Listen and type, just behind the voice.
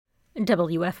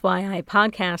WFYI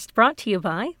podcast brought to you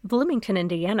by Bloomington,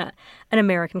 Indiana, an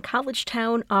American college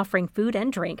town offering food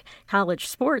and drink, college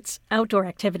sports, outdoor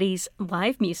activities,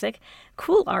 live music,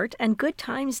 cool art, and good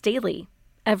times daily.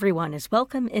 Everyone is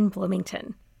welcome in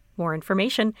Bloomington. More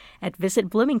information at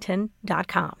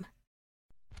visitbloomington.com.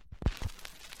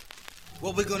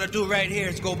 What we're going to do right here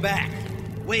is go back,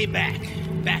 way back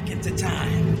into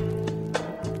time.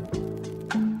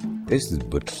 This is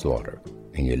Butch Slaughter,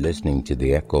 and you're listening to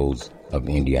the echoes of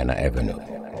Indiana Avenue.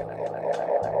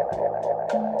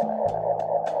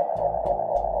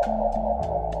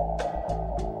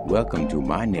 Welcome to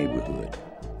my neighborhood,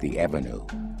 the Avenue.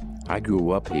 I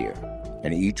grew up here,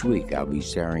 and each week I'll be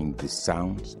sharing the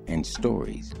sounds and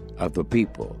stories of the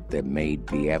people that made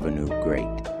the Avenue great.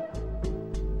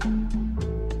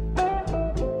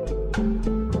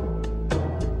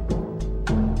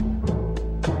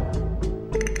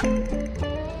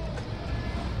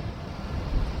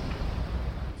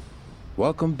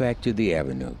 Welcome back to the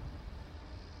Avenue.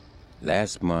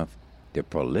 Last month, the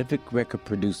prolific record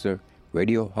producer,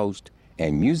 radio host,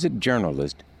 and music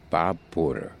journalist Bob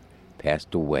Porter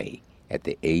passed away at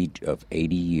the age of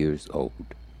 80 years old.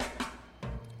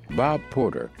 Bob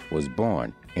Porter was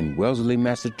born in Wellesley,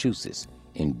 Massachusetts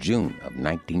in June of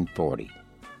 1940,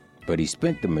 but he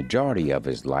spent the majority of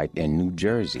his life in New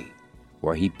Jersey,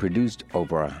 where he produced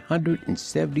over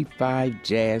 175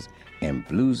 jazz and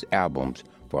blues albums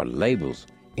for labels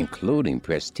including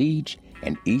Prestige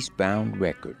and Eastbound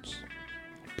Records.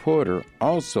 Porter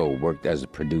also worked as a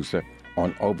producer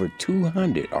on over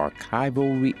 200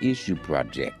 archival reissue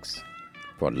projects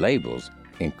for labels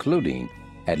including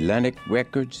Atlantic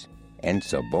Records and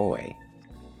Savoy.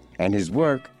 And his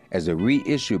work as a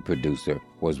reissue producer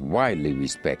was widely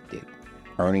respected,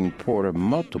 earning Porter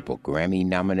multiple Grammy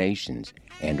nominations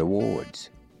and awards.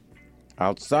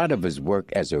 Outside of his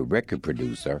work as a record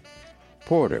producer,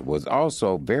 Porter was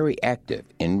also very active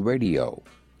in radio.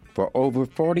 For over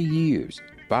 40 years,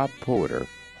 Bob Porter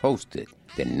hosted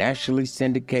the nationally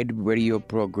syndicated radio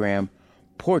program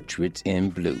Portraits in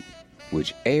Blue,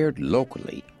 which aired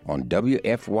locally on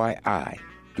WFYI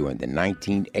during the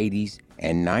 1980s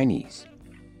and 90s.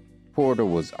 Porter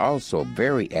was also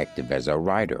very active as a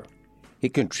writer. He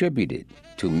contributed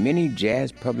to many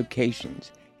jazz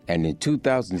publications, and in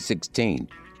 2016,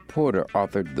 Porter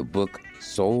authored the book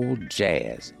Soul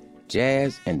Jazz,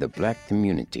 Jazz and the Black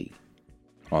Community.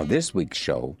 On this week's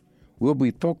show, we'll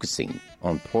be focusing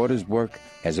on Porter's work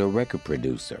as a record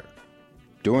producer.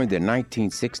 During the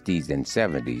 1960s and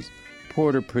 70s,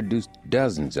 Porter produced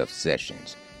dozens of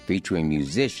sessions featuring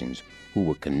musicians who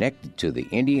were connected to the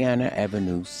Indiana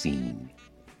Avenue scene.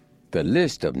 The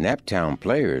list of Naptown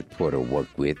players Porter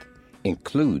worked with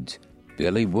includes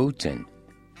Billy Wooten,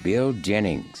 Bill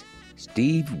Jennings,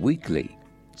 Steve Weekley,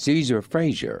 Caesar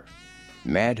Frazier,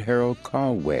 Mad Harold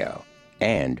Caldwell,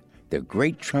 and the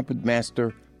great trumpet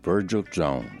master Virgil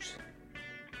Jones.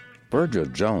 Virgil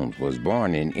Jones was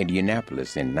born in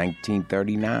Indianapolis in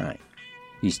 1939.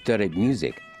 He studied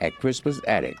music at Crispus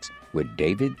Attucks with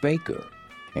David Baker,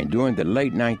 and during the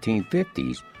late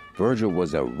 1950s, Virgil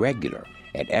was a regular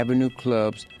at Avenue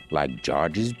clubs like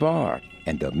George's Bar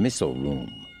and the Missile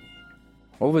Room.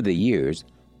 Over the years,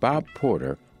 Bob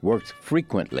Porter worked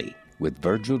frequently with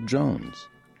Virgil Jones.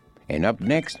 And up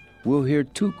next, we'll hear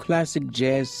two classic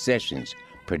jazz sessions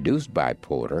produced by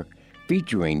Porter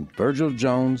featuring Virgil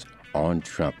Jones on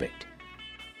trumpet.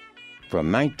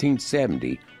 From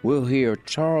 1970, we'll hear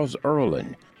Charles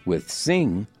Earland with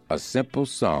Sing a Simple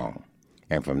Song.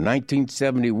 And from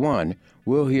 1971,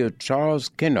 we'll hear Charles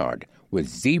Kennard with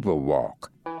Zebra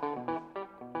Walk.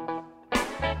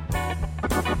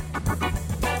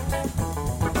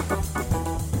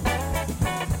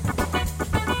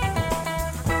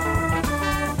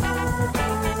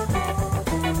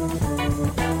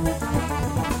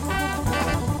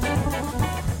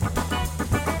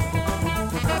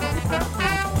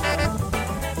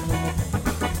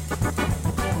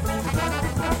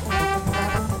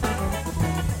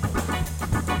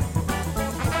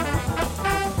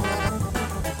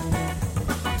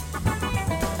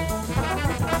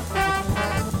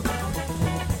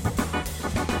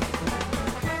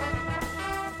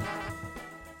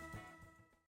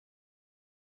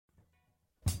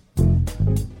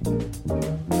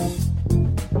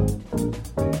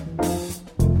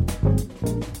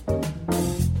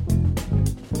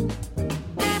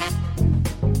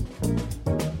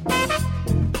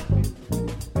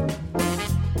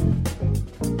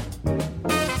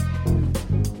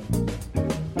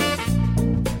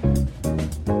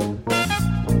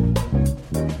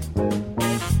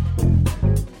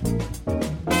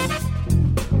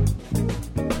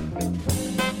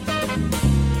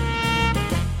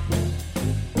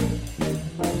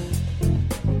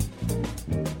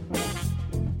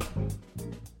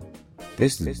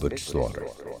 This is Butch Slaughter,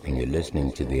 and you're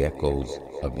listening to the echoes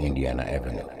of Indiana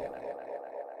Avenue.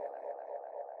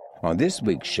 On this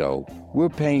week's show, we're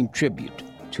paying tribute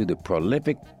to the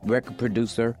prolific record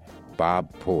producer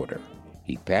Bob Porter.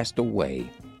 He passed away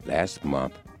last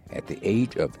month at the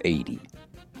age of 80.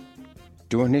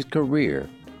 During his career,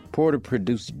 Porter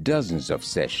produced dozens of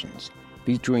sessions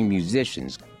featuring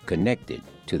musicians connected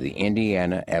to the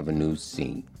Indiana Avenue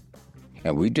scene.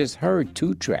 And we just heard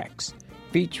 2 tracks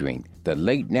featuring the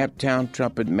late Naptown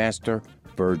trumpet master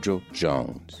Virgil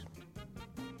Jones.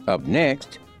 Up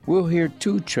next, we'll hear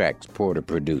 2 tracks Porter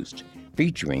produced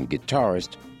featuring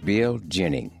guitarist Bill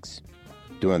Jennings.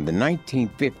 During the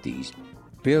 1950s,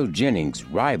 Bill Jennings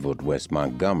rivaled Wes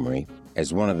Montgomery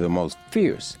as one of the most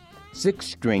fierce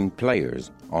 6-string players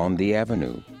on the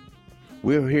Avenue.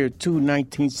 We'll hear 2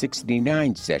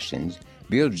 1969 sessions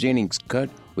Bill Jennings cut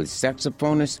with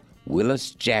saxophonist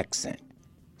Willis Jackson,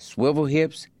 Swivel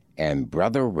Hips, and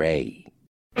Brother Ray.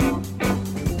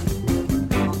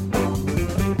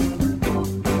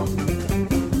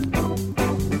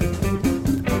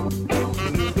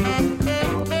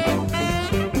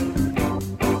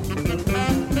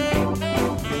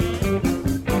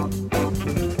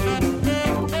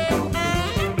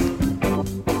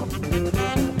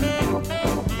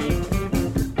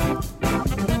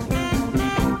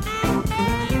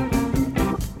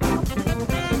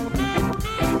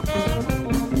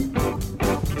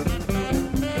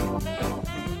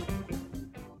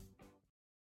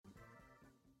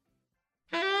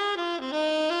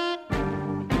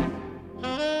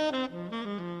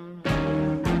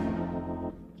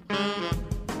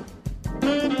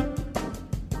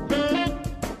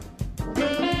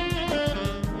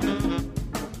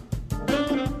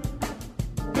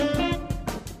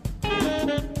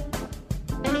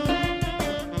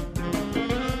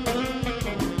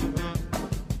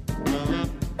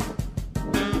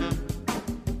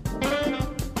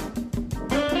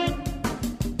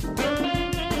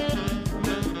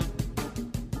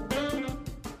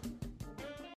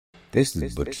 This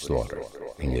is Butch Slaughter,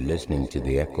 and you're listening to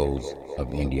the echoes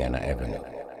of Indiana Avenue.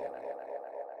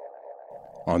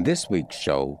 On this week's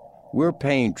show, we're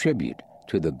paying tribute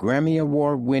to the Grammy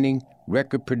Award-winning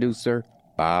record producer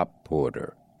Bob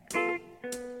Porter.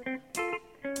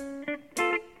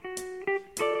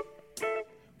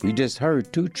 We just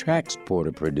heard 2 tracks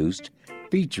Porter produced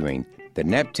featuring the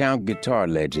Naptown guitar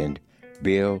legend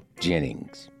Bill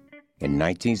Jennings. In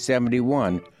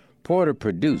 1971, Porter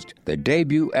produced the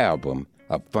debut album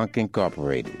of Funk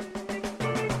Incorporated.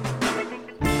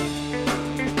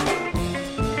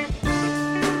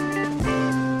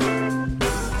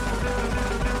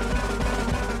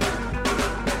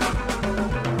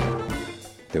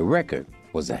 The record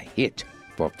was a hit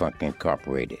for Funk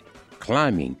Incorporated,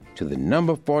 climbing to the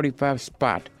number 45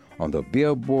 spot on the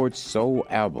Billboard Soul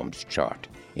Albums chart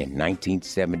in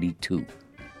 1972.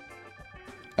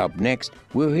 Up next,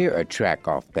 we'll hear a track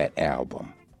off that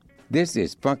album. This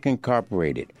is Funk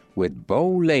Incorporated with Bow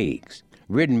Legs,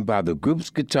 written by the group's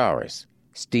guitarist,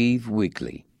 Steve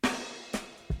Weekly.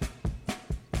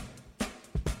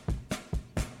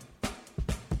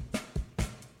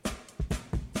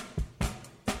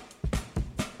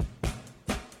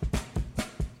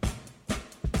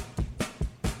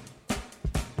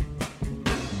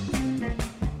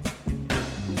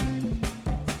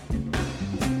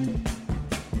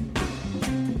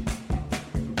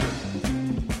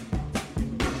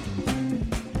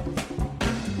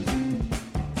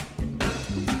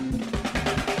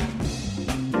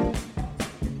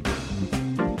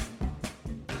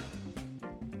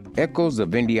 Echoes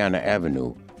of Indiana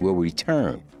Avenue will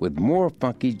return with more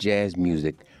funky jazz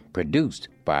music produced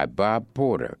by Bob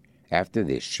Porter after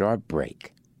this short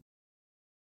break.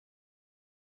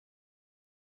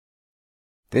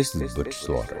 This is Butch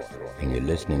Slaughter, and you're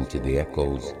listening to the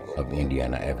echoes of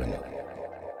Indiana Avenue.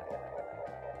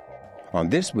 On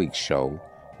this week's show,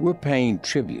 we're paying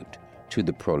tribute to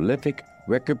the prolific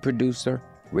record producer,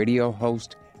 radio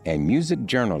host, and music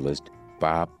journalist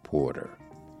Bob Porter.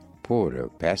 Porter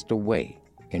passed away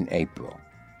in April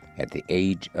at the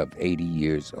age of 80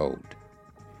 years old.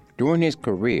 During his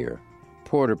career,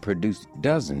 Porter produced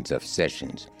dozens of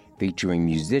sessions featuring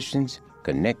musicians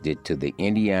connected to the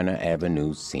Indiana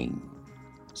Avenue scene.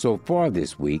 So far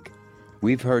this week,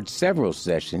 we've heard several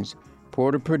sessions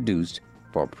Porter produced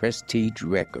for Prestige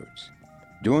Records.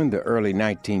 During the early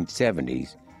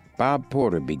 1970s, Bob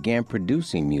Porter began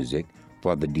producing music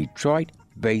for the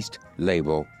Detroit-based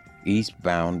label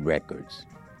Eastbound Records.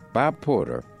 Bob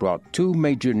Porter brought 2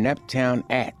 major Naptown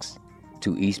acts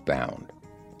to Eastbound: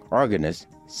 organist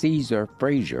Caesar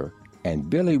Frazier and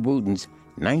Billy Wooten's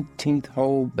 19th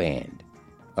Hole Band.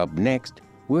 Up next,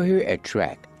 we'll hear a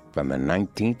track from the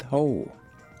 19th Hole.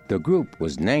 The group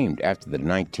was named after the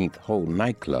 19th Hole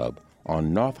nightclub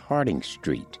on North Harding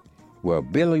Street, where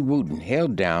Billy Wooten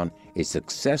held down a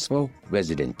successful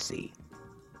residency.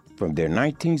 From their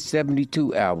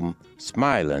 1972 album,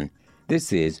 Smilin',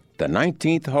 this is the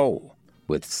 19th Hole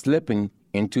with Slipping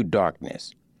into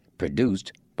Darkness,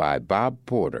 produced by Bob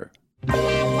Porter.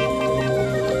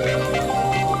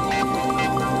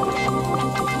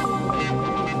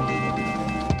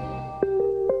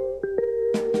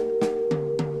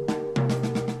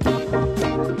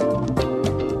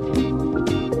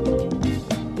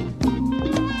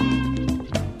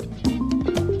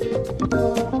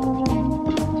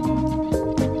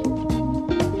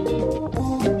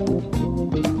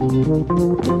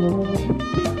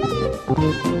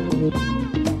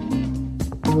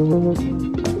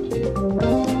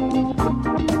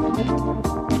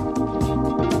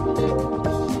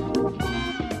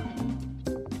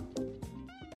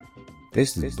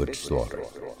 This is Butch Slaughter,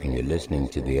 and you're listening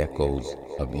to the echoes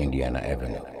of Indiana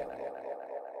Avenue.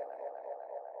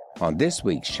 On this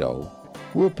week's show,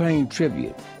 we're paying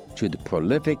tribute to the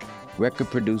prolific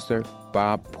record producer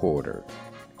Bob Porter.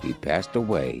 He passed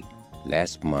away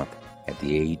last month at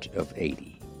the age of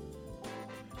 80.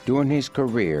 During his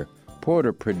career,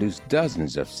 Porter produced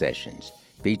dozens of sessions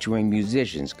featuring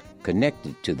musicians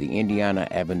connected to the Indiana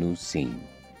Avenue scene.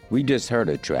 We just heard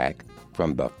a track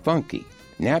from the funky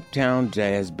Naptown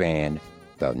jazz band,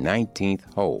 the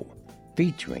 19th Hole,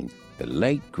 featuring the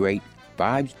late great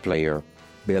vibes player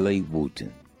Billy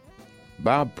Wooten.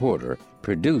 Bob Porter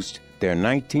produced their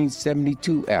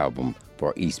 1972 album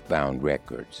for Eastbound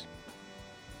Records.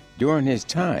 During his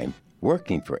time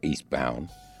working for Eastbound,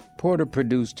 Porter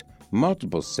produced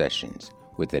multiple sessions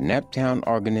with the Naptown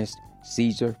organist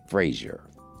Caesar Frazier.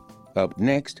 Up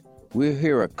next, we'll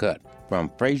hear a cut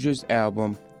from Frazier's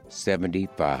album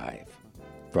 75.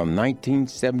 From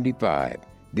 1975,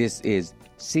 this is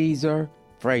Caesar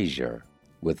Frazier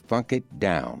with Funk It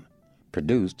Down,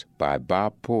 produced by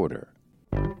Bob Porter.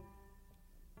 I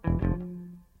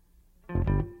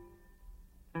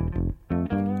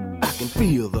can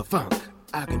feel the funk,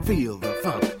 I can feel the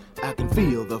funk, I can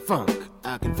feel the funk,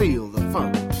 I can feel the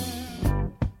funk.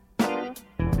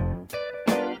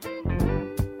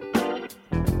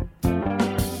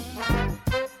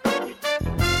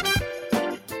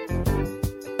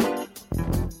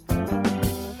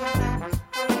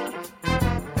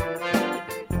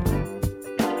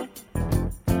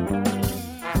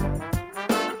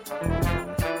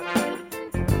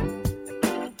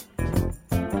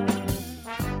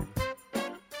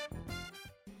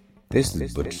 This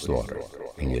is Butch Slaughter,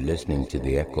 and you're listening to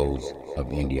the echoes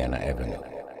of Indiana Avenue.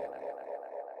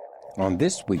 On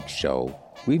this week's show,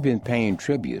 we've been paying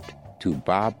tribute to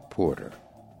Bob Porter.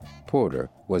 Porter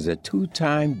was a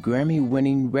two-time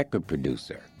Grammy-winning record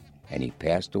producer, and he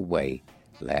passed away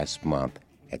last month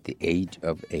at the age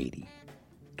of 80.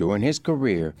 During his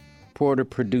career, Porter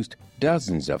produced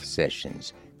dozens of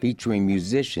sessions featuring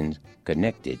musicians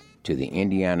connected to the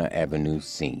Indiana Avenue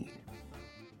scene.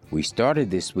 We started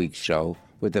this week's show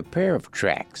with a pair of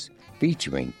tracks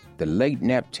featuring the late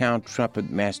Naptown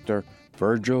trumpet master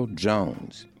Virgil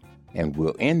Jones, and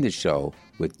we'll end the show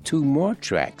with two more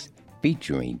tracks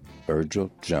featuring Virgil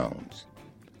Jones.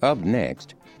 Up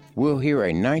next, we'll hear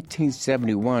a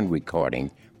 1971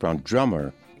 recording from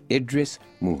drummer Idris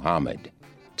Muhammad,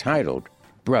 titled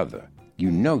Brother, You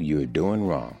Know You're Doing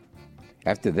Wrong.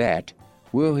 After that,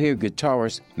 we'll hear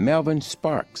guitarist Melvin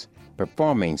Sparks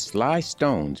performing Sly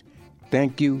Stone's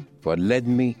Thank You for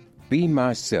Letting Me Be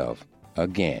Myself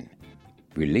Again,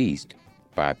 released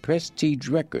by Prestige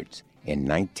Records in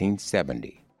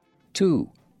 1970. Two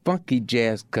funky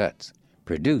jazz cuts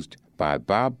produced by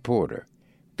Bob Porter,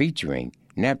 featuring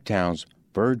Naptown's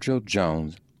Virgil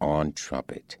Jones on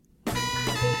trumpet.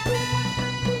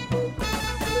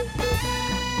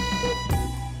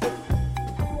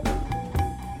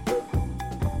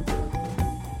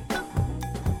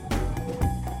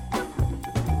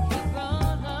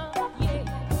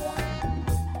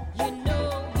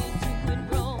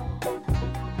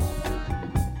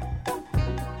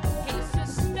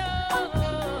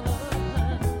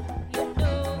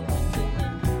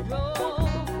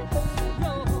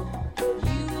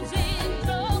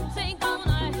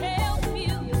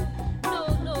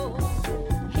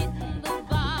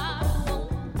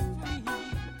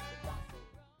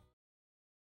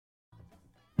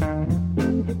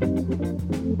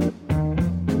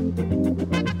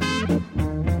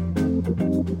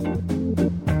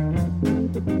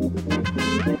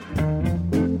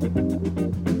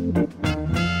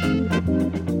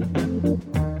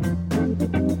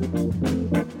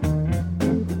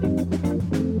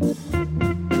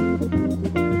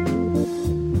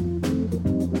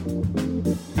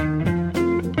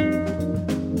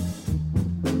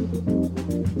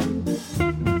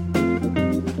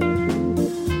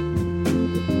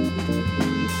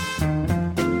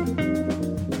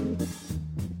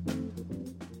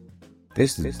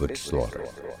 This is Butch Slaughter,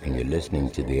 and you're listening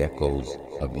to the Echoes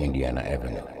of Indiana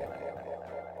Avenue.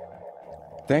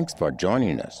 Thanks for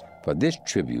joining us for this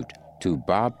tribute to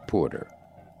Bob Porter.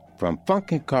 From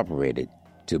Funk Incorporated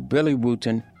to Billy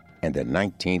Wooten and the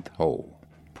 19th Hole,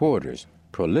 Porter's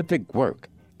prolific work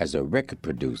as a record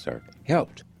producer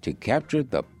helped to capture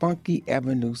the funky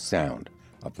Avenue sound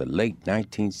of the late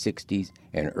 1960s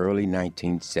and early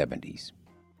 1970s.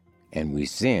 And we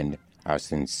send our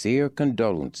sincere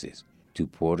condolences to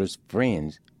Porter's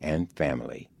friends and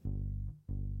family.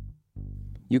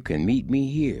 You can meet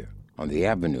me here on the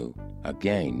Avenue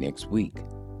again next week.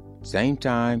 Same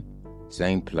time,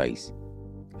 same place.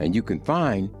 And you can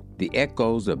find the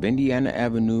Echoes of Indiana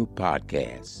Avenue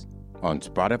podcast on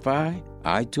Spotify,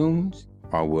 iTunes,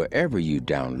 or wherever you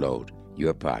download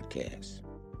your podcasts.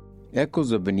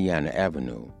 Echoes of Indiana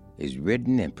Avenue is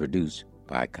written and produced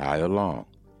by Kyle Long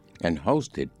and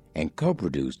hosted and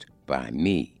co-produced by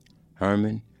me,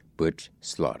 Herman Butch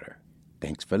Slaughter.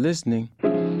 Thanks for listening.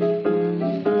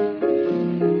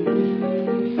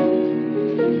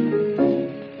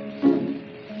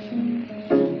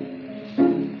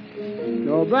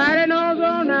 Nobody knows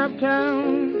on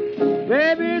uptown,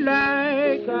 baby, like